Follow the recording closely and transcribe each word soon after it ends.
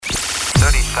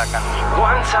seconds.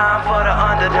 One time for the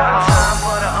underdog.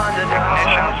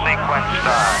 Ignition sequence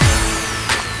start.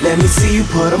 Let me see you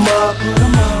put 'em up.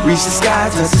 Reach the sky,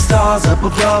 touch the stars up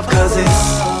above. Cause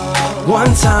it's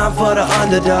one time for the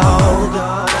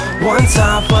underdog. One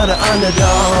time for the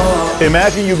underdog.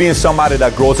 Imagine you being somebody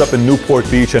that grows up in Newport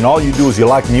Beach and all you do is you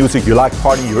like music, you like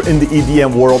partying, you're in the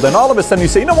EDM world, and all of a sudden you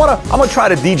say, you know what, I'm gonna try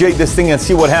to DJ this thing and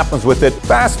see what happens with it.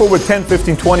 Fast forward 10,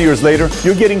 15, 20 years later,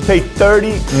 you're getting paid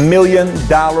 $30 million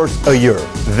a year.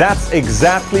 That's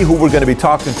exactly who we're gonna be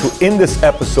talking to in this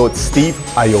episode, Steve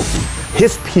Aoki.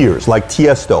 His peers, like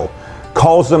Tiesto,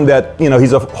 calls him that, you know,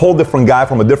 he's a whole different guy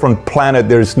from a different planet.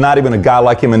 There's not even a guy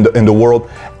like him in the world.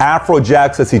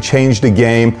 Afrojack says he changed the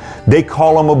game. They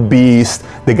call him a beast.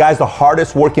 The guy's the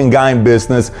hardest working guy in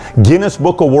business. Guinness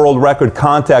Book of World Record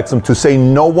contacts him to say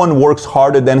no one works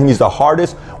harder than him. He's the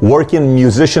hardest working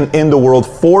musician in the world.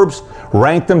 Forbes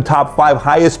ranked him top 5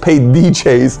 highest paid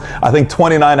DJs, I think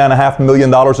 $29.5 million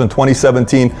in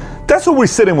 2017. That's what we're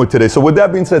sitting with today. So with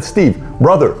that being said, Steve,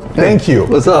 brother, thank you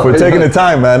for taking the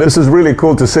time, man. This is really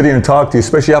cool to sit here and talk to you,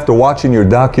 especially after watching your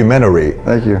documentary.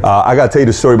 Thank you. I got to tell you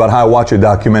the story about how I watched your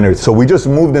documentary. So we just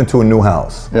moved into a new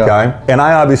house, okay? And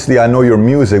I know your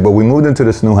music, but we moved into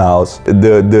this new house.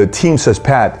 The team says,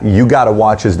 Pat, you got to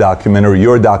watch his documentary.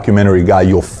 You're a documentary guy.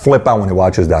 You'll flip out when you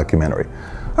watch his documentary.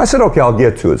 I said, okay, I'll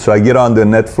get to it. So I get on the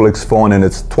Netflix phone and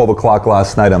it's 12 o'clock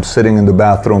last night. I'm sitting in the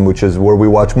bathroom, which is where we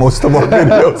watch most of our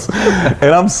videos.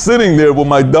 And I'm sitting there with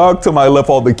my dog to my left,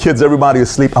 all the kids, everybody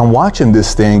asleep. I'm watching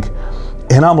this thing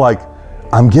and I'm like,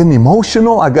 I'm getting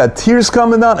emotional. I got tears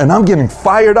coming down and I'm getting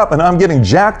fired up and I'm getting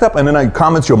jacked up. And then I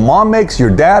comments your mom makes, your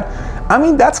dad. I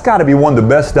mean, that's got to be one of the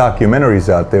best documentaries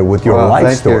out there with your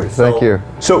life story. Thank you.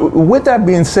 So with that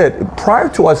being said, prior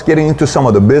to us getting into some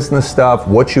of the business stuff,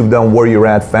 what you've done, where you're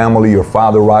at, family, your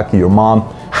father, Rocky, your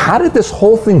mom, how did this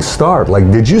whole thing start?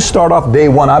 Like, did you start off day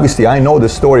one? Obviously, I know the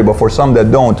story, but for some that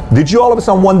don't, did you all of a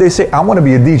sudden one day say, I want to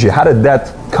be a DJ? How did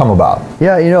that come about?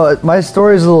 Yeah, you know, my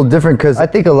story is a little different because I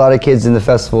think a lot of kids in the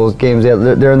festival games,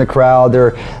 they're in the crowd,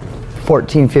 they're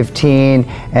 14, 15,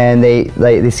 and they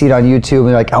see it on YouTube and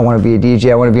they're like, I want to be a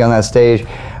DJ, I want to be on that stage.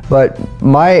 But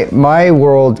my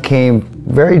world came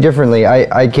very differently.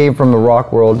 I came from the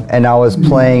rock world and I was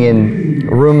playing in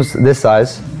rooms this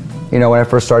size. You know, when I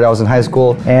first started, I was in high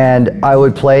school and I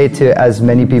would play to as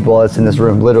many people as in this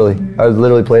room, literally. I would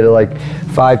literally play to like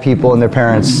 5 people and their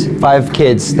parents, 5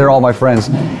 kids, they're all my friends.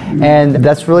 And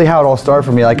that's really how it all started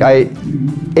for me. Like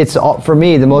for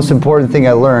me, the most important thing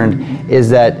I learned is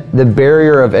that the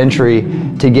barrier of entry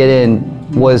to get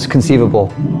in was conceivable.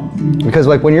 Because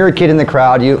like when you're a kid in the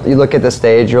crowd, you look at the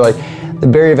stage, you're like, the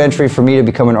barrier of entry for me to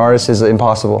become an artist is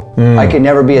impossible. I could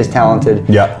never be as talented.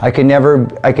 Yeah. I could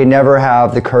never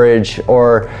have the courage,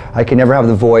 or I could never have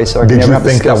the voice, or I could never have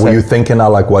the skill set. Were you thinking that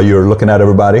like while you're looking at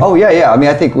everybody? Oh yeah. I mean,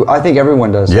 I think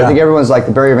everyone does. Yeah. I think everyone's like,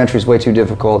 the barrier of entry is way too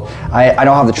difficult. I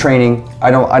don't have the training.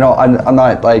 I'm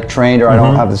not like trained, or I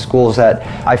don't have the school set.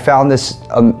 I found this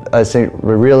a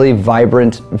really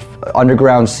vibrant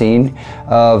underground scene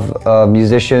of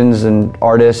musicians and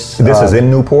artists. This is in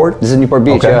Newport? This is in Newport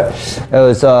Beach. Okay. Yeah. It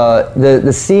was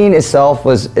the scene itself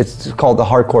it's called the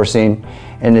hardcore scene,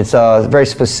 and it's very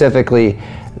specifically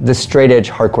the straight edge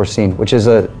hardcore scene, which is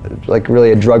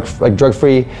really a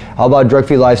drug-free, all about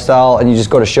drug-free lifestyle, and you just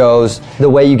go to shows. The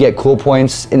way you get cool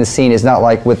points in the scene is not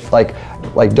like with like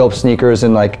dope sneakers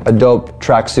and like a dope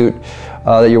tracksuit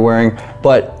that you're wearing,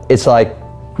 but it's like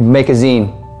make a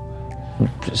zine,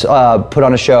 put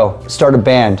on a show, start a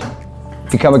band,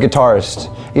 become a guitarist,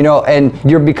 you know, and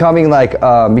you're becoming like,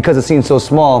 because the scene's so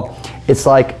small, it's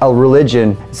like a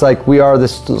religion. It's like we are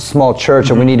this small church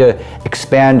and we need to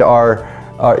expand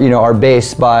our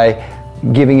base by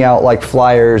giving out like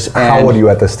flyers. And how old are you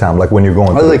at this time, like when you're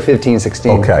going I was like 15,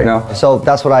 16. Okay. You know? So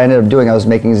that's what I ended up doing. I was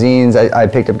making zines, I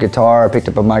picked up guitar, I picked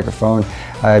up a microphone,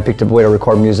 I picked up a way to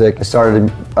record music. I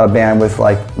started a band with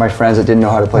like my friends that didn't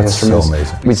know how to play instruments. So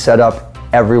amazing. We'd set up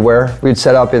everywhere. We'd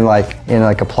set up in like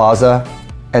a plaza,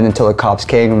 and until the cops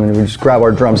came, and we'd just grab our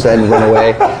drum set and run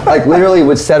away. Like literally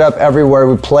would set up everywhere,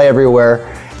 we'd play everywhere,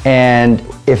 and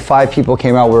if 5 people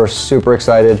came out, we were super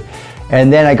excited.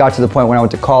 And then I got to the point when I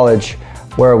went to college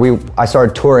where I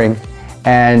started touring,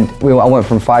 and I went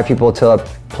from 5 people to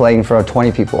playing in front of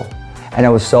 20 people. And I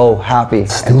was so happy.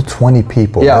 Still 20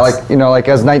 people. Yeah, like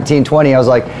as 19, 20, I was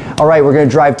like, all right, we're gonna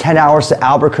drive 10 hours to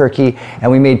Albuquerque,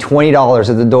 and we made $20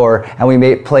 at the door, and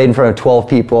we played in front of 12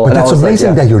 people. But and that's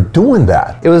amazing that you're doing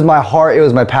that. It was my heart, it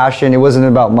was my passion. It wasn't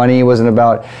about money, it wasn't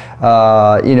about,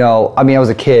 I was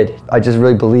a kid. I just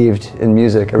really believed in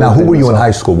music. Now, who were you in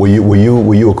high school? Were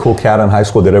you a cool cat in high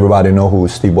school? Did everybody know who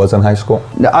Steve was in high school?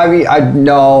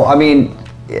 No,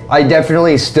 I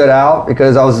definitely stood out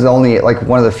because I was the only, like,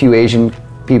 one of the few Asian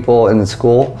people in the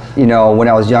school. You know, when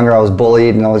I was younger, I was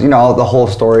bullied, and I was, you know, the whole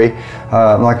story.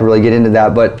 I'm not gonna really get into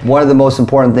that, but one of the most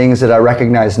important things that I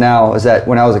recognize now is that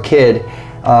when I was a kid,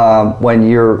 when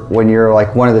you're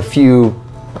like one of the few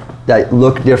that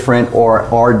look different or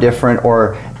are different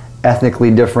or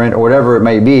ethnically different or whatever it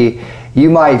may be, you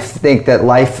might think that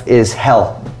life is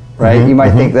hell, right? You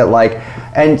might think that, like,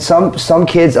 and some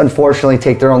kids unfortunately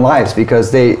take their own lives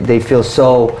because they feel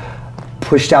so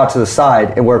pushed out to the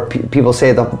side, and where people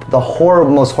say the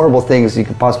most horrible things you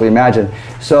could possibly imagine.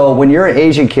 So when you're an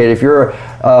Asian kid, if you're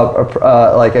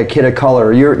like a kid of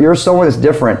color, you're someone that's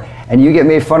different, and you get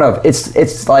made fun of,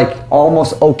 it's like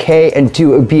almost okay and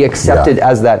to be accepted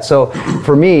as that. So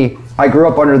for me, I grew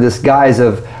up under this guise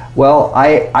of, well,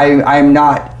 I'm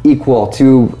not equal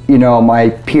to, you know, my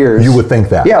peers. You would think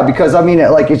that. Yeah, because I mean,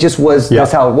 like, it just was,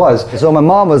 that's how it was. So my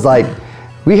mom was like,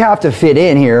 we have to fit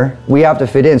in here. We have to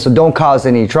fit in. So don't cause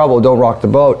any trouble. Don't rock the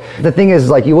boat. The thing is,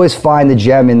 like, you always find the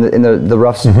gem in the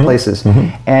rough places.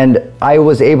 And I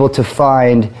was able to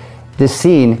find this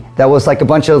scene that was like a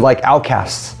bunch of like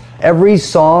outcasts. Every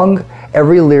song,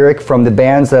 every lyric from the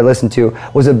bands that I listened to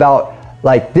was about,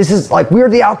 like, this is like, we're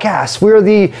the outcasts. We're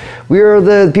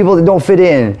the people that don't fit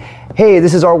in. Hey,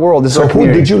 this is our world. This is our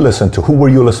community. Who did you listen to? Who were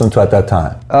you listening to at that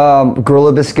time?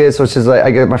 Gorilla Biscuits, which is like, I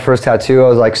got my first tattoo. I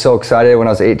was like so excited when I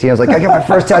was 18. I was like, I got my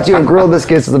first tattoo. And Gorilla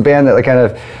Biscuits is the band that, like, kind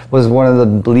of was one of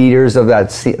the leaders of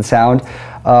that sound.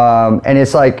 And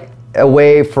it's like a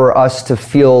way for us to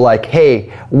feel like,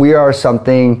 hey, we are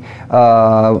something.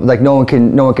 Like no one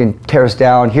can tear us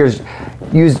down. Use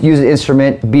an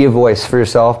instrument. Be a voice for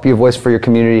yourself. Be a voice for your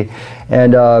community.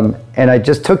 And I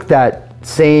just took the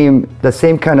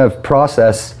same kind of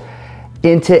process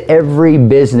into every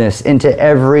business, into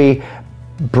every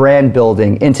brand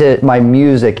building, into my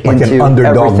music, like into an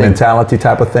underdog everything. mentality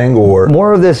type of thing, or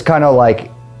more of this kind of like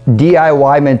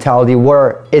DIY mentality,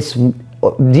 where it's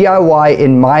DIY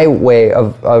in my way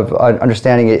of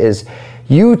understanding it is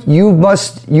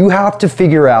you have to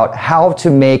figure out how to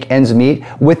make ends meet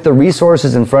with the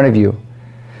resources in front of you.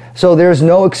 So there's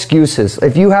no excuses.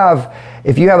 If you have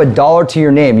 $1 to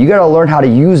your name, you got to learn how to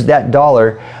use that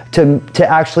dollar to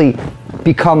actually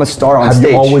become a star on stage.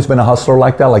 Have you always been a hustler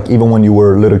like that? Like even when you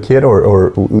were a little kid, or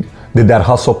did that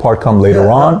hustle part come later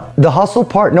on? The hustle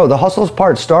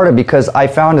part started because I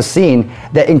found a scene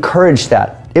that encouraged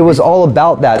that. It was all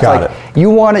about that. Got it's like, you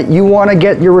want to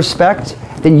get your respect,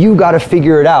 then you got to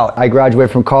figure it out. I graduated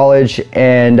from college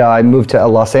and I moved to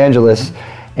Los Angeles.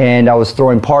 And I was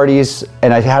throwing parties,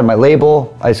 and I had my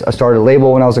label. I started a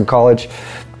label when I was in college,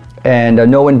 and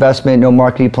no investment, no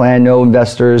marketing plan, no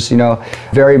investors. You know,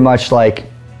 very much like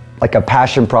a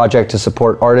passion project to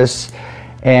support artists.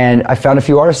 And I found a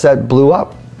few artists that blew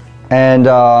up, and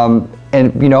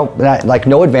you know, like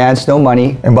no advance, no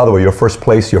money. And by the way, your first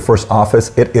place, your first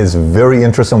office, it is very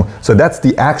interesting. So that's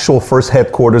the actual first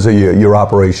headquarters of your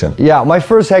operation. Yeah, my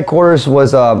first headquarters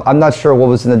was, I'm not sure what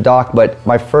was in the dock, but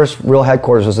my first real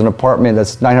headquarters was an apartment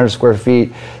that's 900 square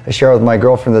feet. I shared with my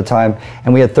girlfriend at the time,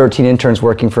 and we had 13 interns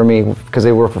working for me because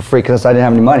they worked for free because I didn't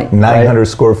have any money. 900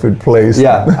 square foot place.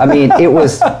 Yeah, I mean, it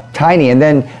was tiny. And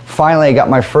then finally I got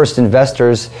my first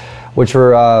investors, which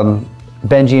were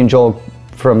Benji and Joel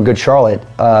from Good Charlotte,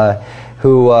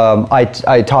 who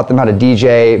I taught them how to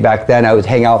DJ back then. I would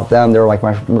hang out with them. They were like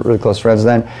my really close friends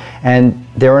then. And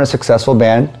they were in a successful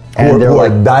band. And who are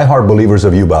diehard believers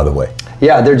of you, by the way.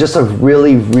 Yeah, they're just a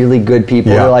really, really good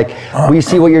people. Yeah. They're like, we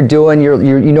see what you're doing. You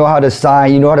know how to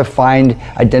sign. You know how to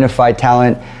identify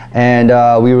talent. And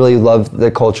we really love the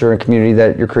culture and community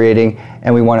that you're creating.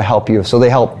 And we want to help you. So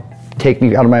they helped take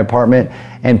me out of my apartment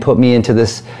and put me into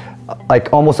this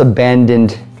like almost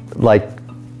abandoned like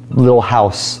little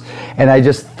house, and I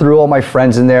just threw all my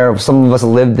friends in there. Some of us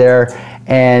lived there,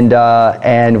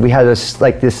 and we had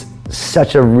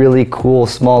such a really cool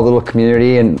small little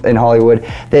community in Hollywood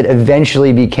that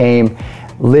eventually became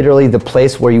literally the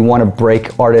place where you want to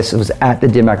break artists. It was at the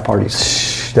DMAC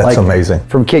parties. That's amazing.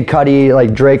 From Kid Cudi,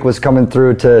 like Drake was coming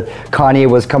through, to Kanye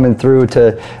was coming through,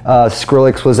 to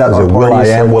Skrillex was at our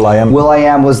parties.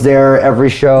 will.i.am was there every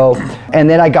show, and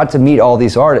then I got to meet all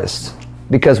these artists.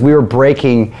 Because we were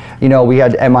breaking, you know, we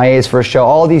had MIA's first show,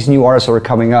 all these new artists that were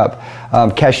coming up.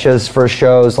 Kesha's first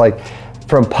shows, like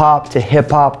from pop to hip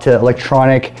hop to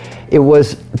electronic. It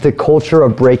was the culture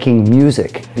of breaking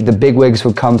music. The bigwigs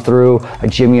would come through,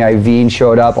 Jimmy Iovine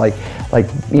showed up, like,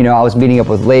 you know, I was meeting up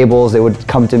with labels, they would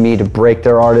come to me to break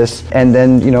their artists. And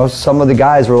then, you know, some of the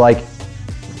guys were like,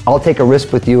 I'll take a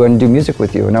risk with you and do music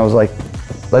with you. And I was like,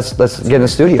 let's get in the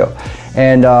studio.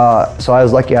 And so I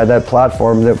was lucky I had that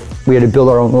platform that we had to build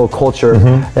our own little culture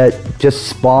that just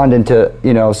spawned into,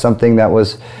 you know, something that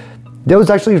was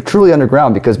actually truly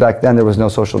underground, because back then there was no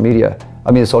social media.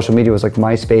 I mean, the social media was like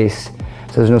MySpace,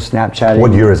 so there's no Snapchatting.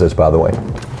 What year is this, by the way?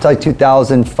 It's like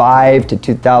 2005 to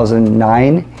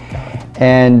 2009.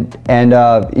 And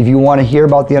if you want to hear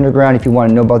about the underground, if you want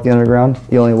to know about the underground,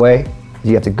 the only way is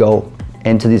you have to go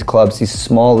into these clubs, these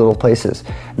small little places.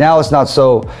 Now it's not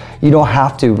so, you don't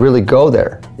have to really go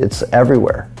there. It's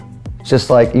everywhere. It's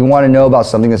just like, you want to know about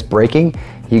something that's breaking,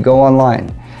 you go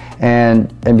online.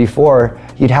 And before,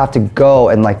 you'd have to go,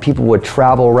 and like people would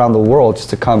travel around the world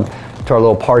just to come to our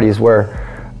little parties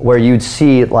where you'd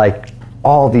see like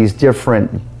all these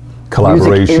different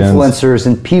music influencers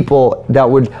and people that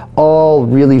would all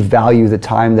really value the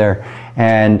time there,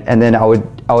 and then I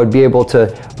would be able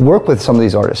to work with some of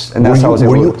these artists, and that's how I was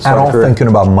able to start a career. Were you at all thinking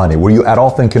about money? Were you at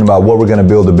all thinking about what we're going to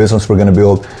build, the business we're going to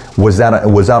build? Was that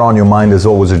on your mind as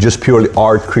well? Was it just purely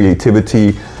art,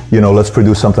 creativity? You know, let's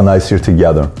produce something nice here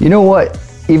together. You know what?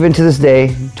 Even to this day,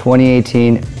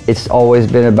 2018, it's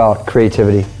always been about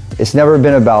creativity. It's never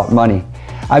been about money.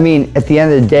 I mean, at the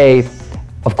end of the day,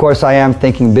 of course I am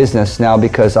thinking business now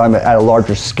because I'm at a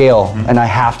larger scale and I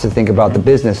have to think about the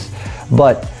business.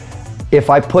 But if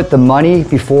I put the money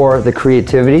before the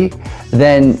creativity,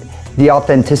 then the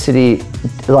authenticity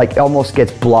like almost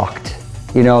gets blocked,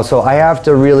 you know? So I have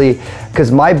to really, because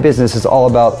my business is all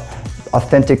about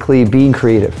authentically being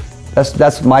creative.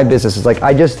 That's my business. It's like,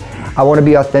 I want to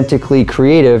be authentically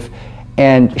creative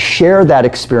and share that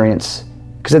experience.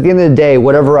 Because at the end of the day,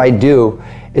 whatever I do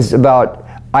is about,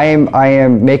 I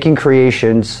am making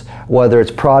creations, whether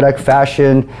it's product,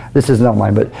 fashion, this is not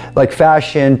mine, but like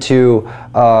fashion to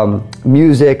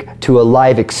music to a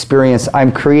live experience.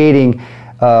 I'm creating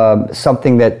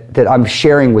something that I'm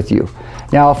sharing with you.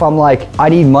 Now, if I'm like, I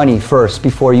need money first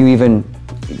before you even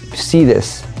see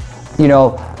this, you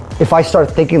know, if I start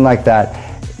thinking like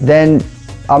that, then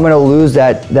I'm gonna lose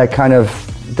that kind of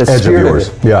the edge spirit of yours.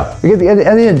 of it. Yeah. Because at the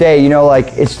end of the day, you know, like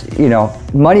it's, you know,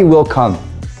 money will come.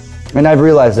 And I've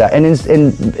realized that. And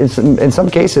in some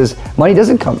cases, money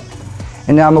doesn't come.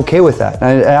 And I'm okay with that.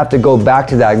 And I have to go back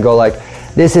to that and go like,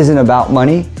 this isn't about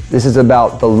money. This is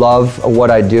about the love of what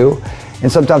I do.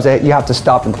 And sometimes you have to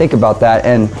stop and think about that.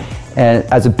 And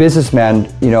as a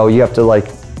businessman, you know, you have to like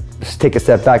take a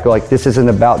step back. Go like, this isn't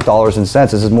about dollars and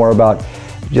cents. This is more about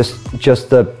just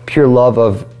the pure love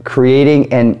of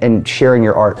creating and sharing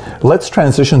your art. Let's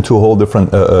transition to a whole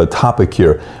different topic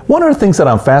here. One of the things that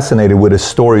I'm fascinated with is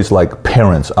stories like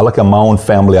parents. I look at my own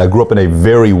family. I grew up in a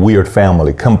very weird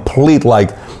family, complete,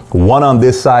 like one on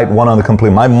this side, one on the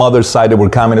complete. My mother's side, they were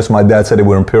communists. My dad said they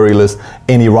were imperialists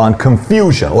in Iran.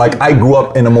 Confusion. Like I grew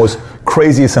up in the most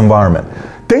craziest environment.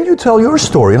 Then you tell your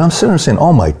story and I'm sitting there saying,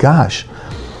 oh my gosh.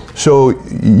 So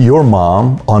your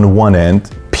mom on one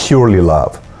end, purely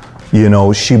love. You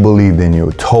know, she believed in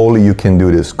you. Totally, you can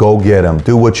do this. Go get him.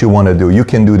 Do what you want to do. You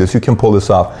can do this. You can pull this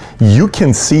off. You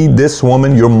can see this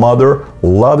woman, your mother,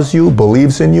 loves you,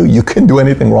 believes in you. You can do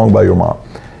anything wrong by your mom.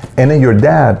 And then your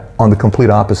dad on the complete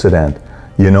opposite end,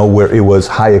 you know, where it was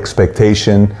high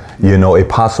expectation, you know, a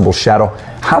possible shadow.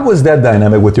 How was that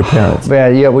dynamic with your parents?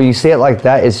 Man, yeah, when you say it like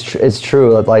that, it's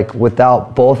true. Like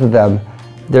without both of them,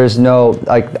 there's no,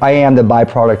 like I am the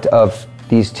byproduct of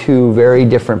these two very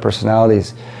different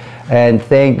personalities. And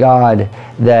thank God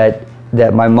that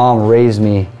my mom raised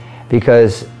me,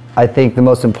 because I think the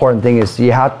most important thing is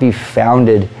you have to be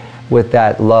founded with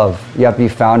that love. You have to be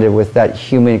founded with that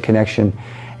human connection.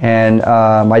 And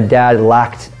my dad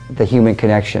lacked the human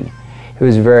connection. He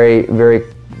was very, very,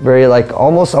 very like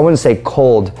almost, I wouldn't say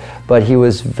cold, but he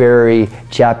was very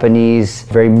Japanese,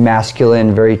 very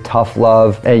masculine, very tough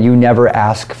love. And you never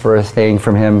ask for a thing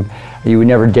from him. You would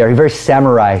never dare. Very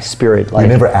samurai spirit. Like, you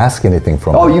never ask anything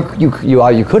from him. You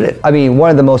couldn't. I mean, one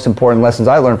of the most important lessons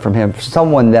I learned from him,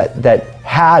 someone that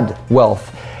had wealth,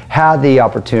 had the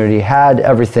opportunity, had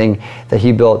everything that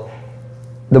he built.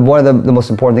 One of the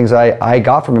most important things I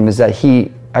got from him is that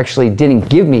he actually didn't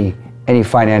give me any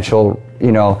financial,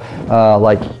 you know,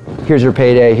 like here's your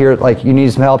payday, here, like you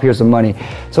need some help, here's some money.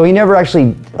 So he never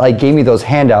actually like gave me those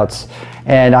handouts,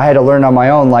 and I had to learn on my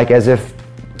own, like as if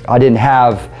I didn't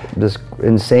have this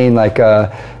insane like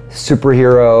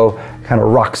superhero kind of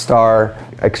rock star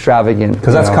extravagant.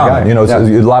 Because that's common, you know. Yeah.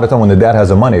 A lot of time when the dad has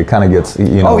the money, it kind of gets,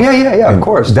 you know. Oh yeah, of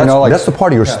course. That's, you know, like, that's the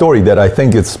part of your story that I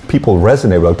think it's people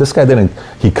resonate with. This guy didn't.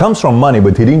 He comes from money,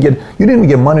 but you didn't even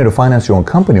get money to finance your own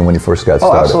company when you first got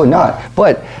started. Oh, absolutely not.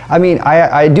 But I mean,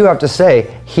 I do have to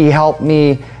say, he helped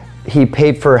me. He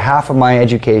paid for half of my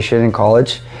education in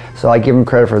college, so I give him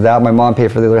credit for that. My mom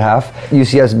paid for the other half.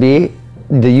 UCSB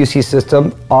the UC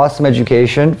system, awesome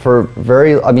education for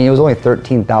it was only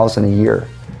 $13,000 a year.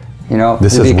 You know,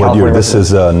 this is what year? This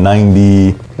is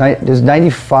 90. There's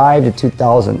 95 to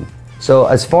 2000. So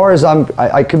as far as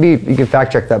I could be, you can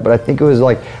fact check that, but I think it was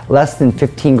like less than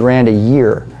 15 grand a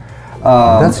year.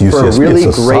 That's UCSB. For a really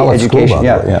it's a great education. School,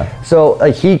 yeah. So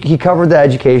like he covered the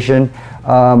education.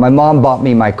 My mom bought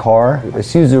me my car, a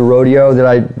Suzu Rodeo that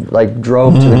I like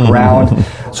drove to the ground.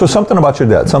 So something about your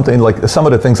dad, something like some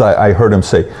of the things I heard him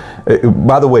say.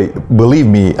 By the way, believe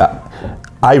me,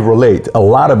 I relate. A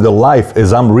lot of the life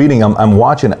as I'm reading, I'm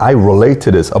watching, I relate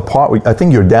to this. I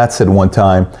think your dad said one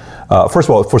time, first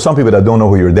of all, for some people that don't know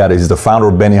who your dad is, he's the founder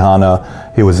of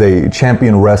Benihana. He was a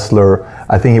champion wrestler.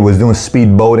 I think he was doing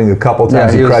speed boating a couple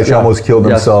times. He crashed, almost killed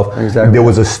himself. Exactly. There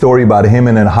was a story about him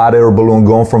in a hot air balloon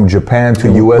going from Japan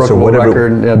to US or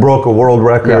whatever. Broke a world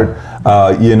record.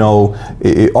 You know,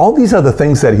 all these other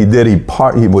things that he did. He's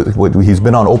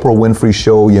been on Oprah Winfrey's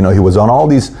show. You know, he was on all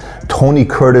these, Tony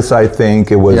Curtis, I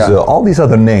think. It was all these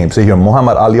other names. You hear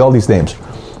Muhammad Ali, all these names.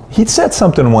 He said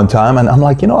something one time, and I'm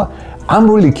like, you know what? I'm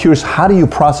really curious, how do you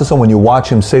process it when you watch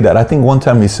him say that? I think one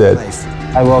time he said,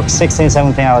 I work 16,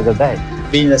 17 hours a day.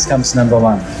 Business comes number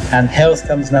one, and health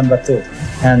comes number two,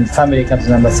 and family comes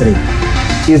number three.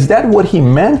 Is that what he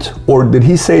meant, or did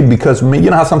he say it because, you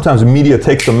know how sometimes media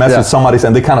takes the message somebody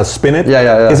and they kind of spin it?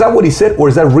 Is that what he said, or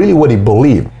is that really what he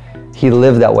believed? He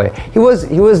lived that way. He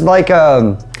was like,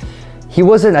 he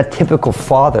wasn't a typical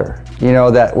father, you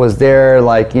know, that was there,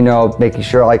 like, you know, making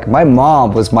sure, like, my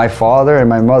mom was my father and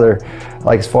my mother,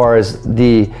 like, as far as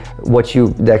the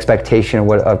expectation of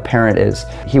what a parent is.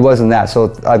 He wasn't that, so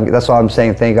that's why I'm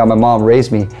saying thank God my mom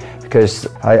raised me, because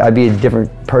I'd be a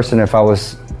different person if I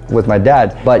was with my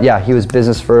dad. But yeah, he was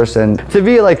business first, and to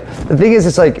be like, the thing is,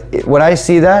 it's like, when I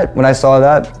saw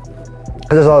that,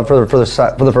 I saw it for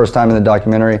the first time in the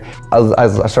documentary, I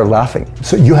started laughing.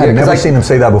 So you had never seen him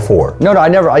say that before? No, I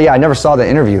never saw the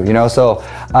interview, you know, so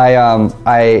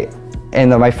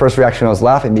my first reaction was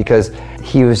laughing, because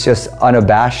he was just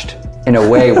unabashed in a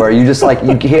way where you just like,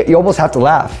 you almost have to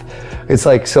laugh. It's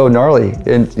like so gnarly,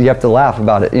 and you have to laugh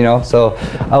about it, you know? So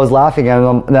I was laughing,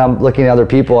 and then I'm looking at other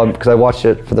people, because I watched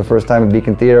it for the first time in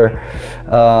Beacon Theater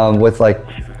with like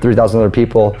 3,000 other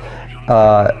people.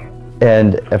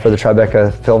 And for the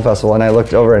Tribeca Film Festival, and I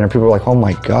looked over and people were like, oh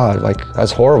my God, like,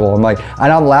 that's horrible. I'm like,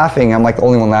 and I'm laughing, I'm like the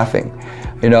only one laughing.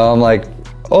 You know, I'm like,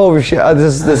 oh shit,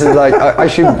 this is like, I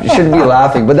shouldn't be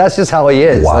laughing, but that's just how he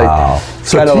is. Wow. Like,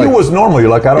 so he was normal, you're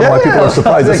like, I don't know why people are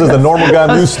surprised, this is the normal guy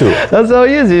I'm used to. That's how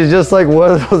he is, he's just like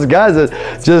one of those guys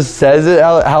that just says it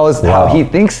how he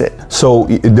thinks it. So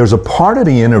there's a part of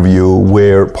the interview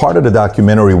part of the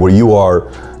documentary where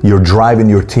you're driving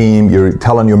your team, you're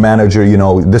telling your manager, you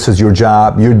know, this is your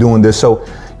job, you're doing this. So,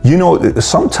 you know,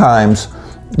 sometimes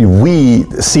we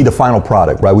see the final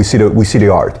product, right? We see the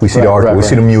art, we see the artwork, we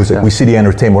see the music, we see the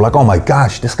entertainment. We're like, oh my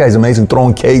gosh, this guy's amazing,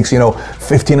 throwing cakes, you know,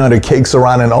 1,500 cakes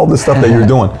around and all the stuff that you're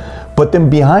doing. But then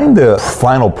behind the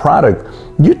final product,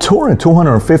 you're touring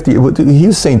 250, he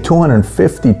was saying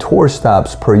 250 tour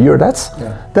stops per year.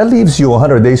 That leaves you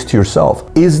 100 days to yourself.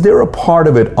 Is there a part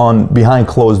of it behind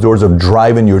closed doors of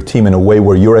driving your team in a way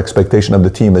where your expectation of the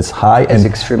team is high? It's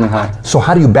extremely high. So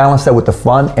how do you balance that with the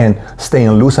fun and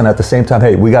staying loose, and at the same time,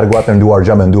 hey, we got to go out there and do our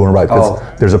job and do it right? Because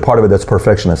there's a part of it that's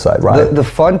perfectionist side, right? The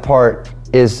fun part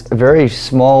is a very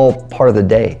small part of the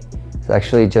day. It's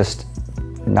actually just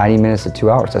 90 minutes to 2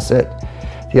 hours, that's it.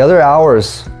 The other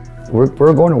hours, we're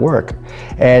going to work,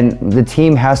 and the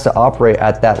team has to operate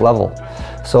at that level.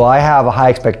 So I have a high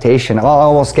expectation. I'll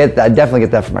almost get that. I definitely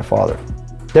get that from my father.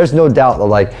 There's no doubt that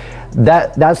like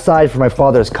that side for my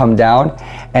father has come down,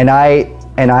 and I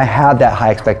have that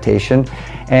high expectation.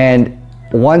 And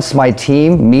once my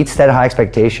team meets that high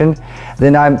expectation,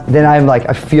 then I'm like,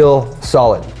 I feel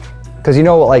solid. Because you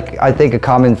know, like, I think a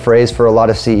common phrase for a lot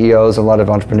of CEOs, a lot of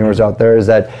entrepreneurs out there is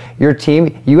that your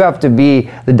team, you have to be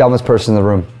the dumbest person in the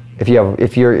room if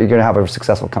you're going to have a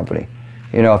successful company.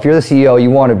 You know, if you're the CEO, you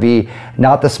want to be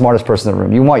not the smartest person in the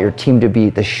room. You want your team to be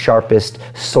the sharpest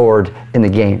sword in the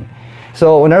game.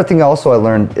 So another thing also I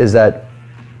learned is that,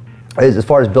 as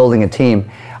far as building a team,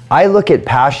 I look at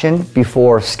passion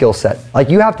before skill set. Like,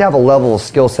 you have to have a level of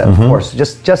skill set, of course,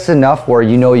 just enough where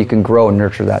you know you can grow and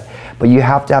nurture that. But you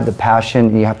have to have the passion,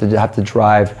 and you have to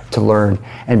drive to learn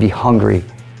and be hungry.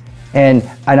 And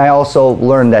I also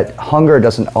learned that hunger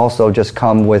doesn't also just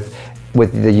come with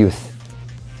the youth.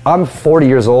 I'm 40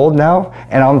 years old now,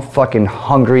 and I'm fucking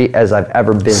hungry as I've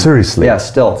ever been. Seriously? Yeah,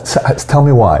 still. Tell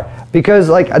me why. Because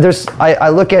like I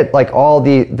look at like all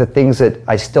the things that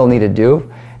I still need to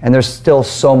do, and there's still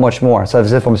so much more. It's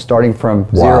as if I'm starting from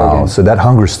zero again. So that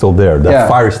hunger's still there. That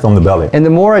fire's still in the belly. And the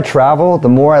more I travel, the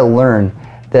more I learn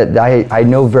that I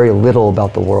know very little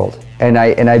about the world, and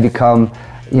I become,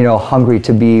 hungry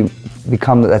to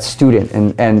become that student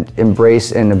and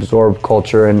embrace and absorb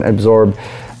culture and absorb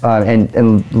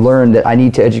and learn that I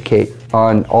need to educate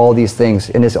on all these things,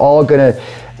 and it's all gonna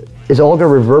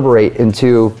reverberate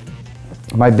into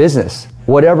my business,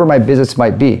 whatever my business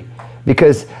might be,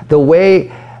 because the way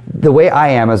I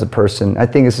am as a person, I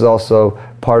think this is also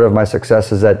part of my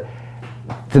success, is that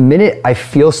the minute I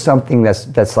feel something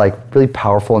that's like really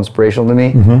powerful, inspirational to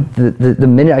me, the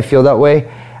minute I feel that way,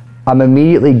 I'm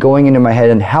immediately going into my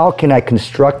head and how can I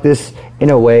construct this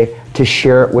in a way to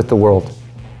share it with the world?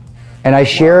 And I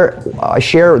share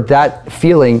that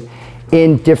feeling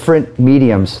in different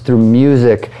mediums, through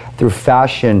music, through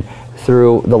fashion,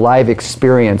 through the live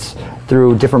experience,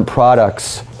 through different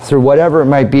products, through whatever it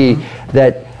might be,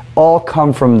 that all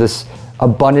come from this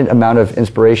abundant amount of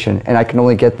inspiration. And I can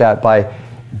only get that by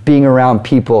being around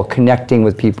people, connecting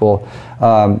with people,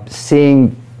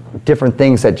 seeing different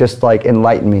things that just like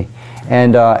enlighten me.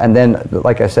 And then,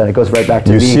 like I said, it goes right back to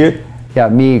me. You see it? Yeah,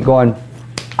 me going,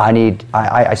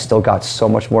 I still got so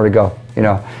much more to go,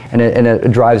 and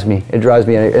it drives me. It drives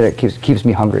me, and it keeps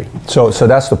me hungry. So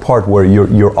that's the part where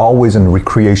you're always in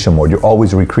recreation mode. You're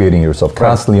always recreating yourself,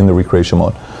 constantly in the recreation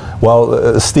mode.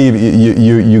 Well, Steve,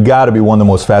 you got to be one of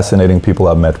the most fascinating people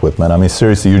I've met with, man. I mean,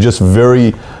 seriously, you're just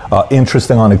very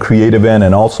interesting on the creative end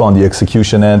and also on the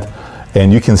execution end.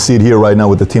 And you can see it here right now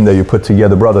with the team that you put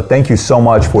together. Brother, thank you so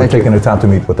much for taking the time to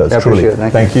meet with us. I Truly. appreciate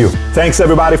it. Thank you. Thanks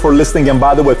everybody for listening. And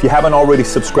by the way, if you haven't already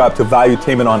subscribed to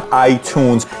Valuetainment on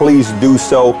iTunes, please do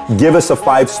so. Give us a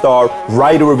 5-star,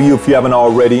 write a review if you haven't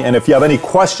already. And if you have any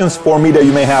questions for me that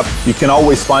you may have, you can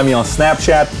always find me on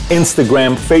Snapchat,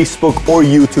 Instagram, Facebook, or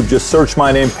YouTube. Just search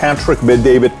my name, Patrick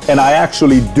Bet-David. And I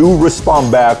actually do respond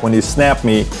back when you snap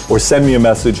me or send me a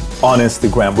message on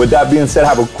Instagram. With that being said,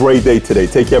 have a great day today.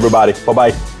 Take care, everybody.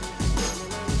 Bye-bye.